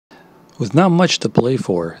With not much to play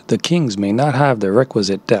for, the Kings may not have the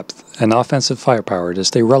requisite depth and offensive firepower to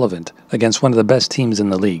stay relevant against one of the best teams in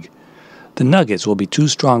the league. The Nuggets will be too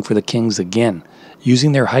strong for the Kings again,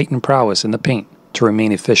 using their height and prowess in the paint to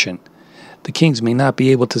remain efficient. The Kings may not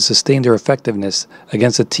be able to sustain their effectiveness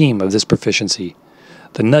against a team of this proficiency.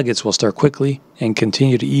 The Nuggets will start quickly and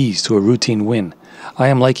continue to ease to a routine win. I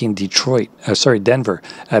am liking Denver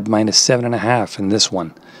at -7.5 in this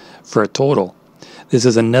one. For a total, this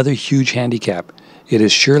is another huge handicap. It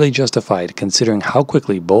is surely justified considering how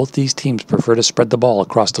quickly both these teams prefer to spread the ball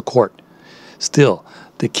across the court. Still,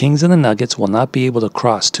 the Kings and the Nuggets will not be able to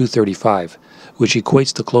cross 235, which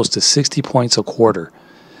equates to close to 60 points a quarter.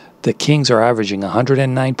 The Kings are averaging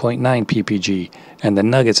 109.9 ppg, and the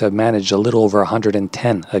Nuggets have managed a little over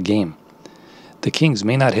 110 a game. The Kings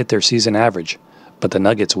may not hit their season average, but the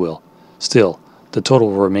Nuggets will. Still, the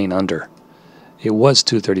total will remain under. It was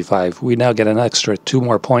 235. We now get an extra 2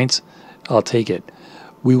 more points. I'll take it.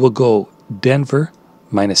 We will go Denver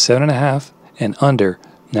 -7.5 and under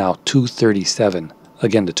now 237.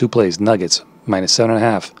 Again, the two plays, Nuggets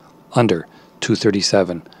 -7.5, under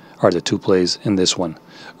 237 are the two plays in this one.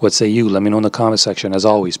 What say you? Let me know in the comment section. As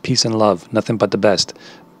always, peace and love. Nothing but the best.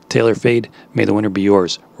 Taylor Fade, may the winner be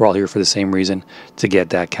yours. We're all here for the same reason, to get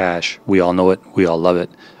that cash. We all know it. We all love it.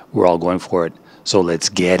 We're all going for it. So let's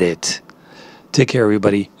get it. Take care,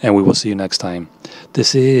 everybody, and we will see you next time.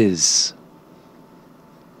 This is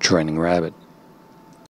Trending Rabbit.